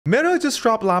Meta just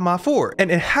dropped Llama-4, and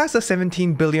it has a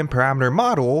 17 billion parameter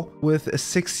model with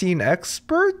 16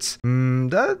 experts?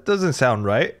 That doesn't sound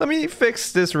right. Let me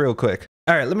fix this real quick.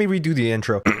 Alright, let me redo the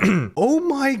intro. Oh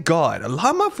my god,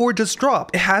 Llama-4 just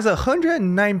dropped. It has a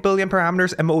 109 billion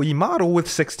parameters MOE model with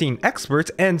 16 experts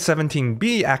and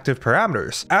 17B active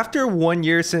parameters. After 1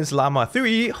 year since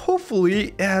Llama-3,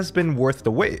 hopefully it has been worth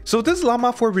the wait. So this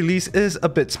Llama-4 release is a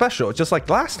bit special. Just like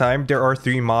last time, there are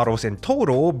 3 models in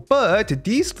total, but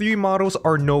these 3 models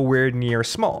are nowhere near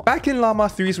small. Back in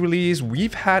Llama-3's release,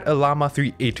 we've had a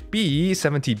Llama-3 8B,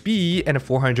 70B, and a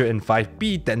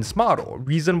 405B dense model.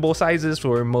 Reasonable sizes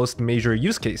for most major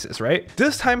use cases, right?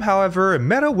 This time, however,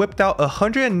 Meta whipped out a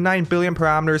 109 billion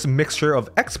parameters mixture of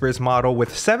experts model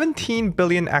with 17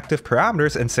 billion active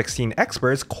parameters and 16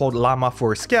 experts called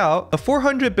Llama-4 Scout, a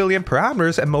 400 billion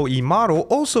parameters MOE model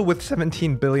also with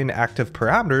 17 billion active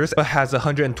parameters but has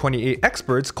 128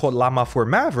 experts called Llama-4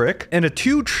 Maverick, and a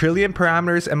 2 trillion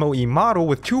parameters MOE model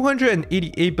with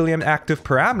 288 billion active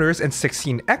parameters and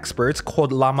 16 experts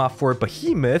called Llama-4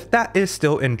 Behemoth that is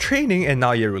still in training and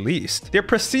not yet released. Their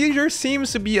procedure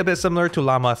seems to be a bit similar to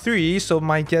Llama-3, so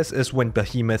my guess is when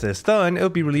Behemoth is done, it'll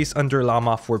be released under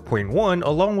Llama 4.1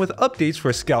 along with updates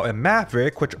for Scout and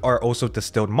Maverick, which are also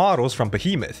distilled models from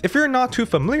Behemoth. If you're not too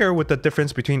familiar with the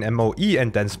difference between MOE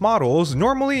and dense models,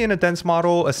 normally in a dense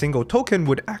model, a single token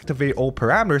would activate all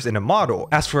parameters in a model.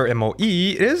 As for MOE,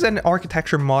 it is an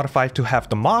architecture modified to have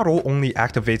the model only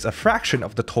activates a fraction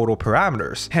of the total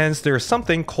parameters. Hence, there's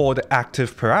something called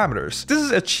active parameters. This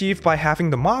is achieved by having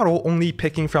the model only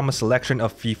picking from a selection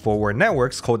of feed-forward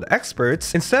networks called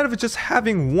experts, instead of just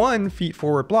having one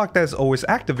feed-forward block that is always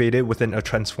activated within a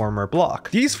transformer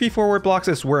block. These feed-forward blocks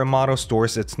is where a model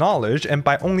stores its knowledge, and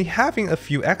by only having a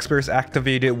few experts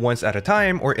activated once at a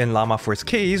time, or in Llama-4's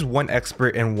case, one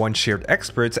expert and one shared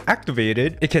experts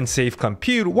activated, it can save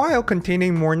compute while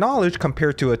containing more knowledge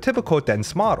compared to a typical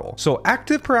dense model. So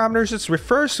active parameters just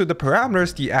refers to the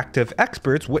parameters the active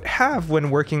experts would have when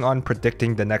working on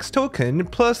predicting the next token,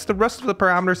 plus the rest of the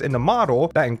parameters in the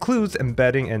model that includes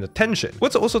embedding and attention.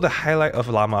 What's also the highlight of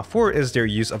Llama-4 is their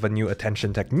use of a new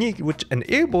attention technique, which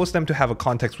enables them to have a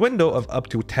context window of up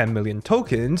to 10 million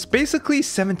tokens, basically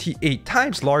 78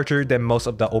 times larger than most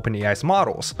of the OpenAI's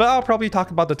models. But I'll probably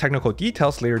talk about the technical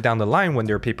details later down the line when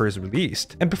their paper is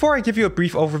released. And before I give you a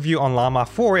brief overview on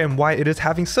Llama-4 and why it is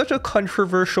having such a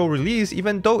controversial release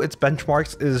even though its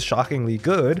benchmarks is shockingly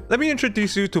good, let me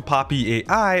introduce you to Poppy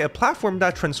AI, a platform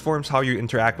that transforms how you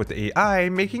interact with AI,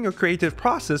 making your creative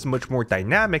process much more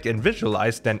dynamic and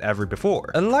visualized than ever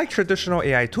before. Unlike traditional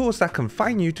AI tools that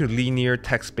confine you to linear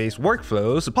text-based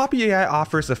workflows, Poppy AI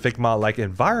offers a Figma-like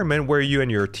environment where you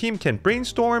and your team can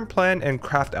brainstorm, plan, and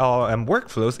craft LLM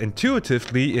workflows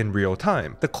intuitively in real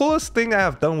time. The coolest thing I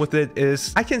have done with it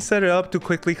is I can set it up to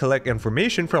quickly collect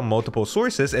information from multiple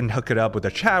sources and hook it up with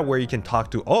a chat where you can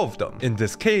talk to all of them. In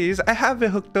this case, I have it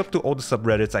hooked up to all the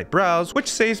subreddits I browse, which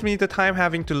saves me the time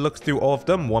having to look through all of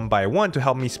them one by one to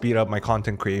help me speed up my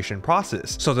content creation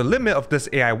process. So the limit of this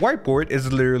AI whiteboard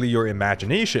is literally your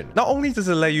imagination. Not only does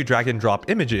it let you drag and drop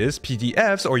images,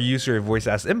 PDFs, or use your voice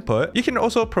as input, you can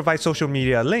also provide social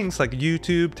media links like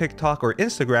YouTube, TikTok, or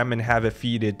Instagram and have it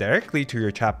feed it directly to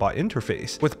your chatbot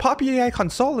interface. With Poppy AI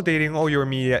consolidating all your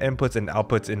media inputs and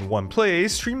outputs in one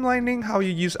place, streamlining how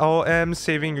you use LLMs,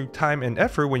 saving you time and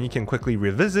effort when you can quickly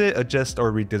revisit, adjust,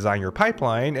 or redesign your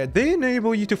pipeline, they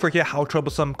enable you to forget how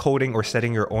troublesome coding or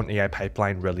setting your own AI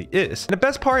pipeline really is. And the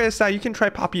best part is that you can try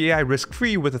Poppy AI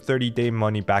risk-free with a 30-day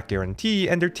money-back guarantee,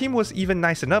 and their team was even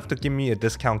nice enough to give me a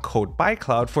discount code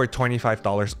ByCloud for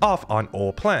 $25 off on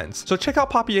all plans. So check out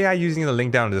Poppy AI using the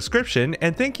link down in the description,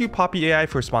 and thank you Poppy AI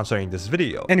for sponsoring this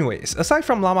video. Anyways, aside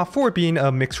from Llama-4 being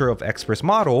a mixture of experts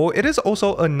model, it is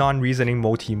also a non-reasoning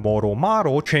multimodal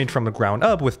model trained from the ground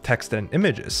up with text and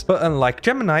images. But unlike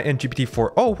Gemini and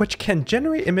GPT-4o, which can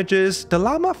generate images, the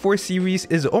Llama-4 series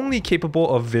is only capable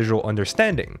of visual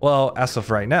understanding. Well, as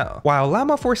of right now. While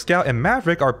Llama-4 Scout and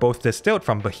Maverick are both distilled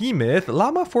from Behemoth,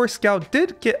 Llama-4 Scout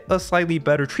did get a slightly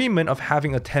better treatment of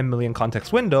having a 10 million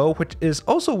context window, which is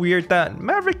also weird that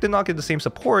Maverick did not get the same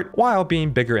support while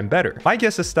being bigger and better. My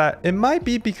guess is that it might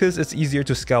be because it's easier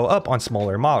to scale up on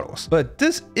smaller models. But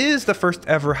this is the first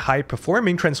ever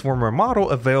high-performing transformer model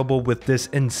available with this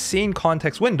insane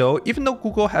context window, even though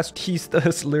Google has teased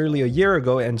us literally a year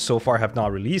ago and so far have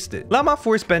not released it.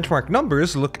 Llama-4's benchmark numbers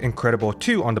numbers look incredible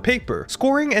too on the paper,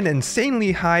 scoring an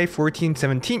insanely high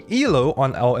 1417 elo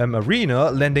on LM Arena,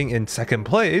 landing in 2nd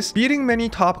place, beating many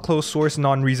top closed source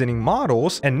non-reasoning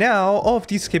models, and now all of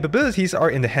these capabilities are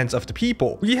in the hands of the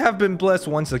people. We have been blessed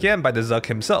once again by the Zuck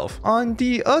himself. On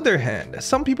the other hand,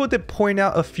 some people did point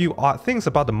out a few odd things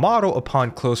about the model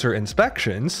upon closer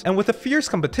inspections, and with the fierce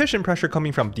competition pressure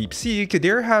coming from DeepSeek,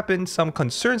 there have been some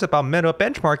concerns about meta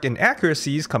benchmark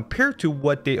inaccuracies compared to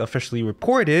what they officially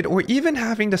reported, or even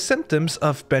having the symptoms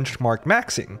of benchmark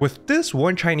maxing. With this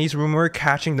one Chinese rumor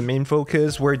catching the main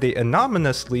focus, where they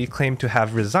anonymously claim to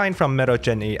have resigned from Meta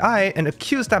Gen AI and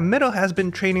accused that Meta has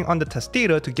been training on the test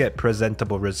data to get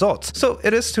presentable results. So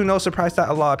it is to no surprise that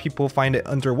a lot of people find it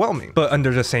underwhelming. But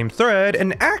under the same thread,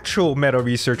 an actual Meta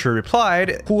researcher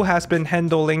replied, who has been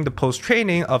handling the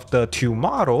post-training of the two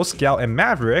models, Scout and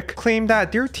Maverick, claimed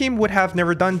that their team would have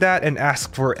never done that and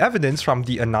asked for evidence from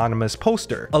the anonymous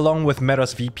poster, along with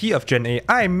Meta's VP of Gen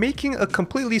AI making a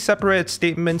completely separate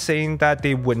statement saying that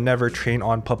they would never train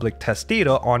on public test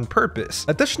data on purpose,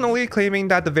 additionally claiming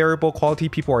that the variable quality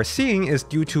people are seeing is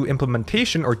due to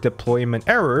implementation or deployment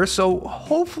errors, so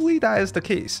hopefully that is the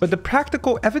case. But the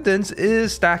practical evidence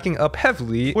is stacking up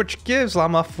heavily, which gives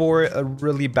Llama-4 a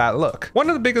really bad look. One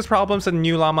of the biggest problems the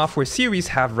new Llama-4 series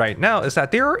have right now is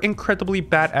that they are incredibly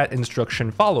bad at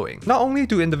instruction following. Not only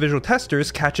do individual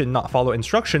testers catch and not follow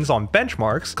instructions on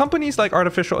benchmarks, companies like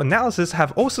Artificial Analysis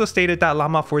have also stated that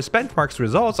Llama-4's benchmarks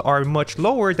results are much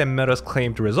lower than Meta's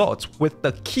claimed results, with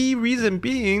the key reason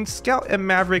being Scout and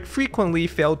Maverick frequently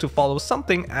fail to follow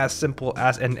something as simple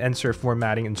as an answer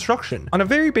formatting instruction. On a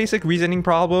very basic reasoning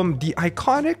problem, the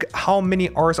iconic how many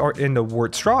R's are in the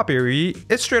word strawberry,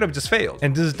 it straight up just failed,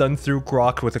 and this is done through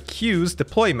Grok with a Q's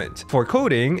deployment. For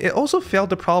coding, it also failed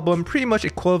the problem pretty much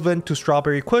equivalent to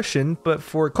strawberry question, but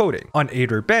for coding. On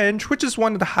Aider Bench, which is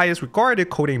one of the highest regarded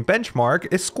coding benchmark,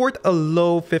 it scored a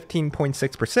low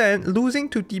 15.6%, losing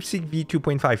to DeepSeek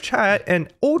v2.5 chat, an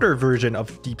older version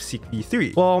of DeepSeek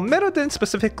v3. Well, Meta didn't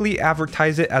specifically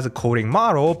advertise it as a coding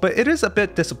model, but it is a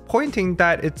bit disappointing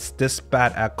that it's this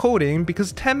bad at coding,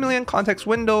 because 10 million context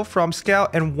window from Scout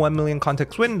and 1 million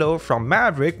context window from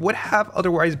Maverick would have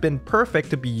otherwise been perfect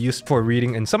to be used for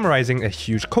reading and summarizing a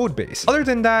huge code base. Other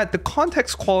than that, the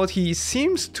context quality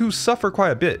seems to suffer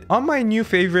quite a bit. On my new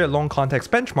favorite long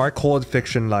context benchmark called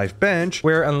Fiction Live Bench,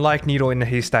 where unlike Needle in the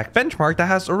Haystack benchmark that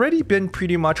has already been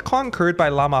pretty much conquered by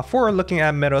Llama-4 looking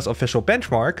at Meta's official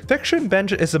benchmark, Fiction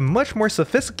Bench is a much more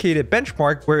sophisticated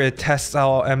benchmark where it tests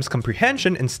LLM's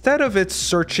comprehension instead of its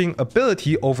searching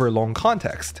ability over long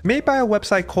context. Made by a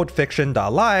website called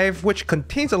Fiction.live, which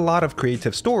contains a lot of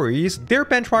creative stories, their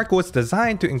benchmark was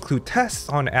designed to include tests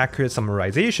on accurate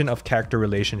summarization of character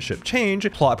relationship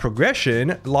change, plot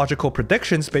progression, logical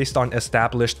predictions based on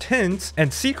established hints,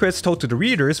 and secrets told to the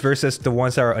readers versus the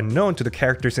ones that are unknown to the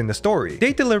characters in the story.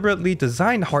 They deliberately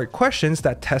designed hard questions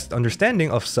that test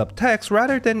understanding of subtext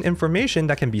rather than information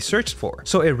that can be searched for.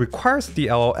 So it requires the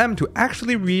LLM to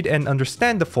actually read and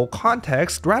understand the full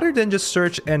context rather than just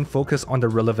search and focus on the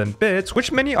relevant bits,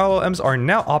 which many LLMs are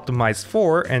now optimized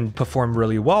for and perform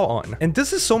really well on. And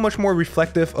this is so much more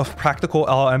reflective of practical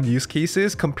LLM use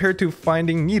cases compared to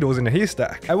finding needles in a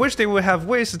haystack. I wish they would have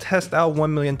ways to test out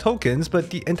 1 million tokens, but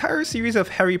the entire series of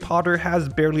Harry Potter has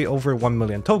barely over 1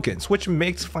 million tokens, which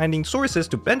makes finding sources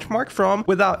to benchmark from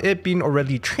without it being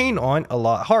already trained on a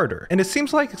lot harder. And it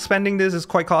seems like expanding this is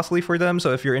quite costly for them,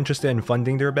 so if you're interested in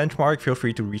funding their benchmark, feel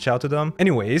free to reach out to them.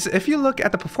 Anyways, if you look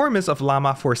at the performance of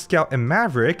Llama-4 Scout and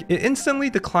Maverick, it instantly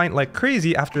declined like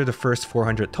crazy after the first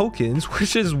 400 tokens,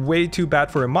 which is way too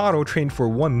bad for a model trained for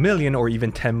 1 million or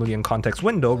even 10 million context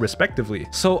window respectively.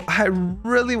 So I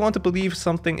really want to believe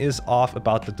something is off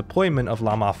about the deployment of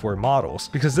Llama-4 models,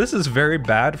 because this is very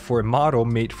bad for a model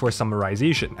made for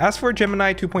summarization. As for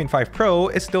Gemini 2.5 Pro,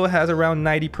 it still has around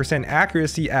 90%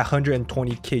 accuracy at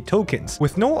 120k tokens,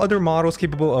 with no other models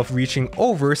capable of reaching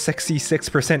over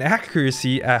 66%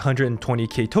 accuracy at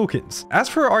 120k tokens. As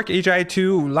for ArcAGI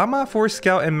 2, Llama-4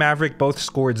 Scout and Maverick both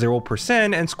scored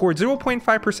 0% and scored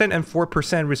 0.5% and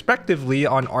 4% respectively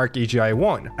on ArcAGI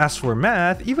 1. As for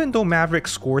math, even though Maverick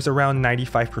scores around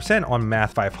 95% on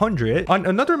Math 500, on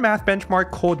another math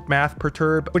benchmark called Math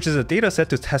Perturb, which is a dataset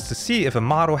to test to see if a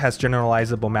model has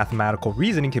generalizable mathematical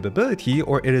reasoning capability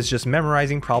or it is just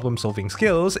memorizing problem-solving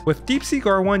skills, with DeepSeek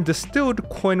R1 distilled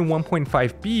Quinn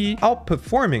 1.5b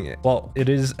outperforming it. Well, it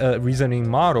is a reasoning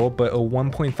model, but a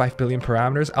 1.5 billion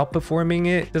parameters outperforming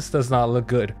it, this does not look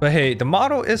good. But hey, the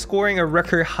model is scoring a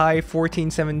record high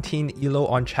 1417 elo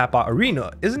on Chatbot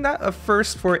Arena. Isn't that a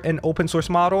first for an open source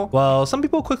model? Well, some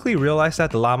people quickly realized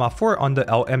that the Llama-4 on the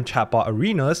LM Chatbot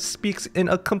Arena speaks in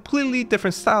a completely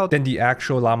different style than the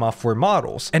actual Llama-4 model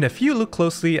models. And if you look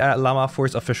closely at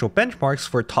Llama-4's official benchmarks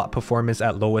for top performance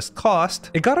at lowest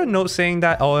cost, it got a note saying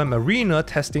that LM Arena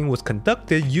testing was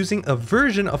conducted using a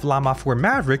version of Llama-4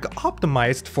 Maverick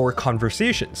optimized for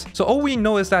conversations. So all we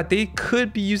know is that they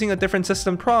could be using a different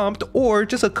system prompt or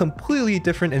just a completely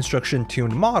different instruction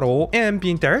tuned model and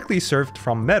being directly served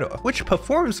from Meta, which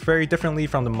performs very differently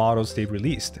from the models they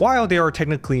released. While they are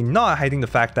technically not hiding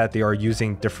the fact that they are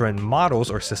using different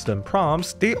models or system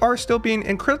prompts, they are still being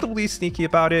incredibly sneaky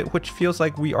about it, which feels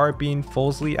like we are being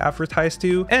falsely advertised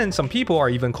to, and some people are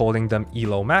even calling them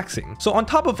elo maxing. So on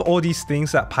top of all these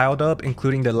things that piled up,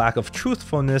 including the lack of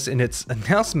truthfulness in its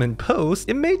announcement post,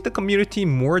 it made the community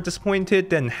more disappointed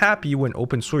than happy when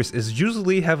open source is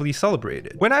usually heavily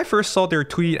celebrated. When I first saw their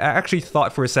tweet, I actually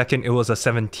thought for a second it was a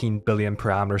 17 billion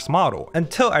parameters model,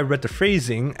 until I read the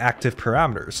phrasing, active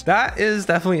parameters. That is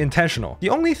definitely intentional. The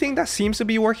only thing that seems to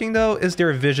be working though is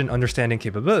their vision understanding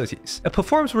capabilities. It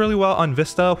performs really well on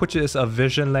Vista, which is a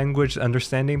vision language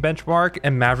understanding benchmark,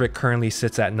 and Maverick currently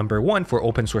sits at number 1 for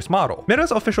open source model.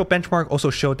 Meta's official benchmark also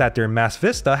showed that their Mass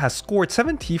Vista has scored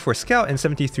 70 for Scout and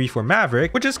 73 for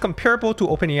Maverick, which is comparable to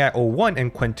OpenAI 01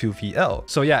 and Quintao VL.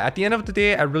 So yeah, at the end of the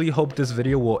day, I really hope this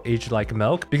video will age like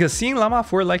milk, because seeing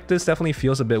Llama-4 like this definitely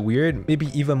feels a bit weird. Maybe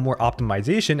even more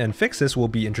optimization and fixes will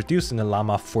be introduced in the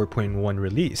Llama 4.1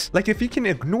 release. Like if you can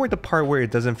ignore the part where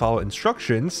it doesn't follow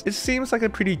instructions, it seems like a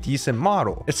pretty decent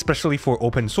model, especially for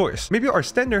open source. Maybe our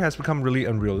standard has become really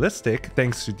unrealistic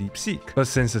thanks to DeepSeek, but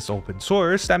since it's open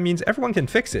source, that means everyone can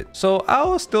fix it. So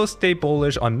I'll still stay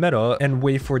bullish on Meta and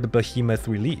wait for the behemoth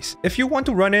release. If you want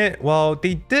to run it, well,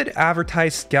 they did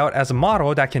advertise Scout as a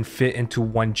model that can fit into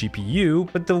 1 GPU,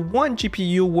 but the 1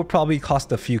 GPU would probably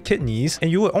cost a few kidneys,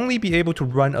 and you would only be able to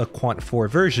run a Quant 4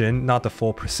 version, not the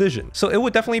full precision. So it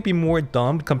would definitely be more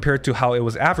dumb compared to how it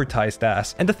was advertised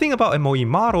as. And the thing about MOE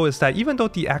model is that even though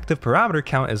the active parameter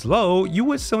count is low, you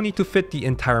would still need to fit the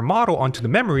entire model onto the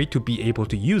memory to be able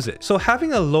to use it. So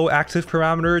having a low active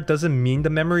parameter doesn't mean the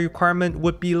memory requirement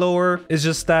would be lower, it's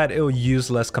just that it will use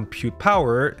less compute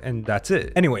power, and that's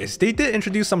it. Anyways, they did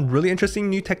introduce some really interesting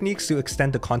new techniques to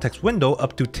extend the context window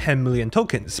up to 10 million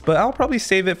tokens, but I'll probably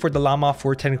save it for the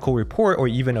Llama-4 technical report or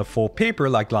even a full paper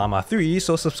like Llama-3,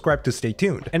 so subscribe to stay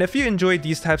tuned. And if you enjoy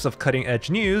these types of cutting edge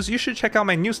news, you should check out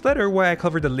my newsletter where I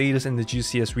cover the latest and the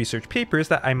juiciest research papers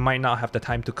that I might not have the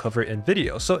time to cover in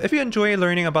video. So if you enjoy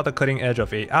learning about the cutting edge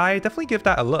of AI, definitely give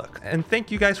that a look. And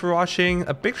thank you guys for watching.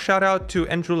 A big shout out to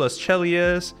Andrew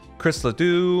Lescelius, Chris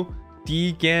LeDoux,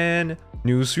 Deagan,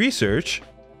 News Research,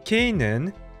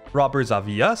 Kainan, Robert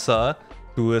Zawiasa,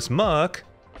 Louis Muck,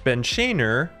 Ben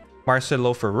Shaener,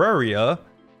 Marcelo Ferreira,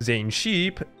 Zane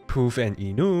Sheep, Poof and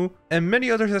Nyuu, and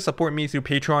many others that support me through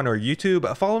Patreon or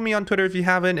YouTube. Follow me on Twitter if you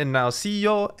haven't, and I'll see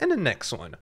y'all in the next one.